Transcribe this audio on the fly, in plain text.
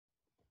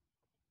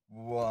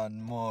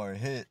One more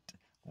hit.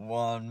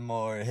 One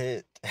more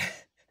hit.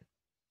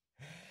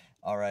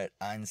 Alright,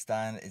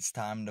 Einstein, it's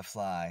time to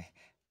fly.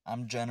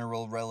 I'm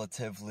General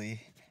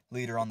Relatively,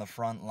 leader on the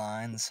front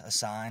lines,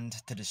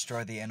 assigned to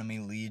destroy the enemy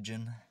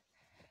legion.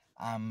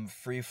 I'm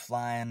free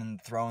flying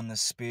and throwing the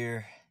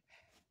spear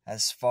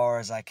as far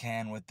as I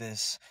can with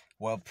this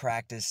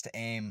well-practiced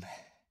aim.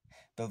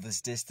 Though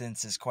this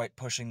distance is quite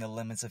pushing the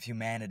limits of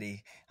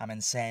humanity, I'm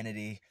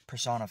insanity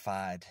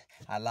personified.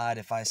 I lied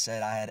if I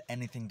said I had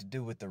anything to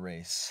do with the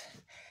race.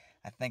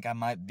 I think I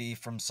might be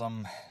from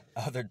some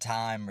other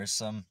time or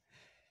some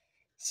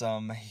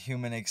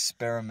human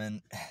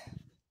experiment,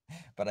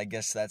 but I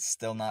guess that's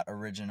still not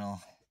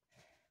original.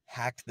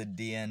 Hacked the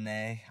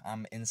DNA,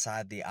 I'm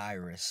inside the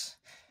iris.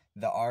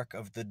 The arc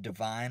of the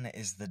divine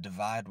is the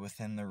divide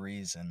within the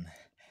reason.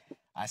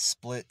 I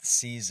split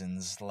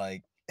seasons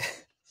like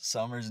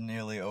summer's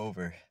nearly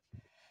over.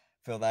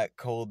 Feel that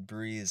cold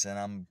breeze and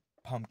I'm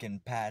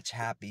pumpkin patch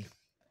happy.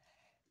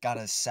 Got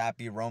a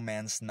sappy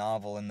romance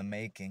novel in the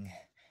making,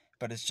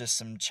 but it's just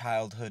some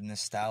childhood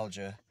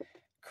nostalgia.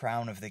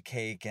 Crown of the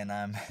cake and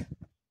I'm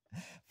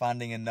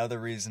finding another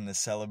reason to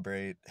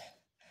celebrate.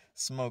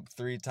 Smoked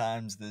 3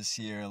 times this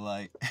year,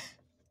 like,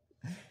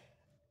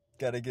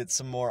 gotta get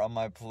some more on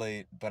my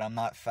plate, but I'm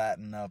not fat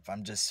enough,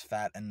 I'm just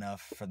fat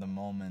enough for the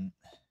moment.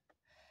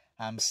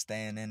 I'm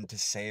staying in to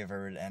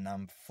savor it and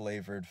I'm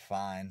flavored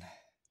fine.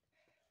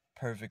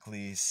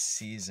 Perfectly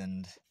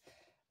seasoned.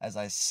 As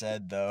I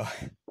said though,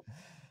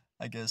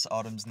 I guess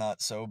autumn's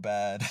not so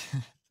bad.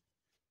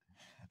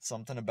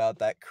 Something about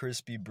that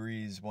crispy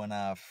breeze when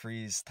I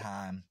freeze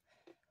time.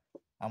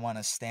 I want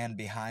to stand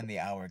behind the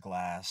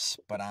hourglass,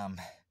 but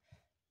I'm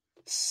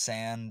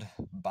sand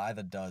by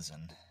the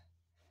dozen.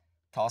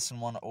 Tossing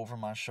one over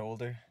my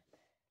shoulder.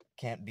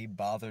 Can't be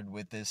bothered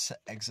with this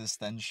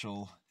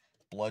existential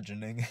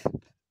bludgeoning.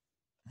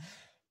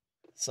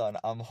 Son,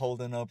 I'm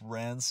holding up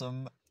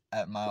ransom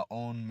at my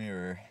own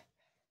mirror,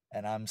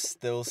 and I'm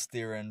still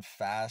steering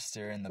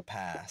faster in the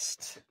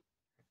past.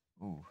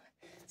 Ooh,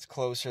 it's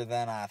closer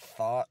than I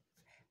thought.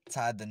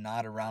 Tied the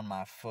knot around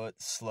my foot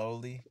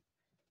slowly,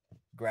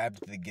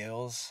 grabbed the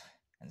gills,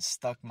 and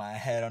stuck my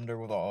head under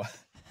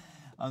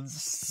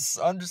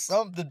under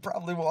something,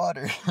 probably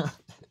water.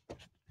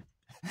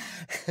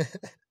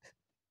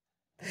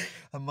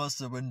 I must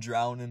have been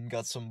drowning,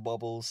 got some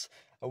bubbles.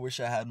 I wish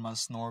I had my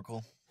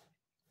snorkel.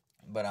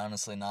 But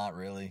honestly, not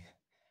really.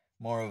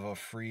 More of a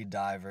free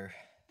diver.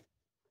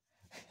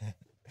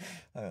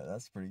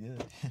 That's pretty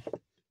good.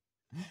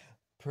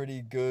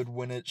 Pretty good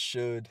when it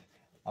should.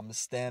 I'm gonna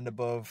stand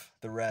above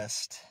the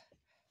rest.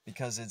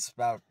 Because it's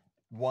about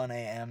 1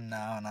 a.m.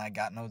 now and I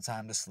got no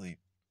time to sleep.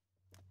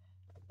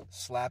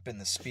 Slapping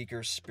the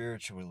speaker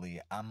spiritually.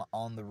 I'm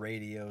on the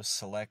radio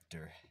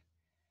selector.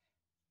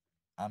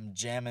 I'm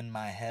jamming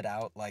my head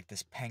out like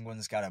this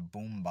penguin's got a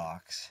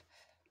boombox.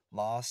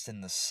 Lost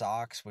in the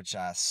socks which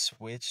I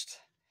switched.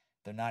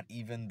 They're not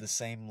even the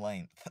same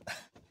length.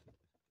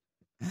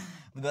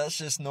 But that's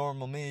just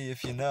normal me,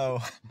 if you know.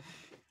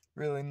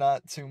 Really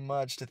not too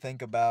much to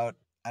think about.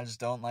 I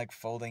just don't like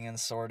folding and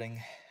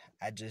sorting.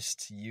 I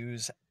just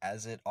use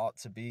as it ought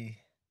to be.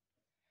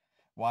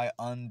 Why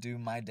undo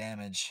my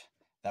damage?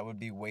 That would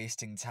be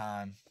wasting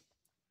time.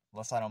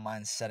 Unless I don't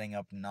mind setting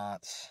up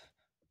knots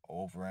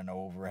over and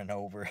over and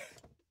over.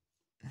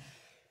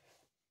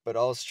 But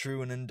all's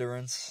true in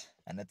endurance,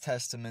 and a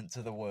testament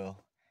to the will.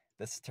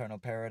 This eternal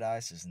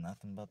paradise is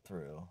nothing but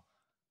thrill.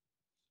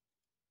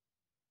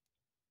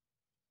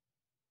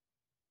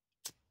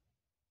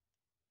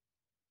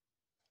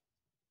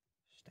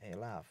 Stay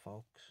alive,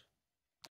 folks.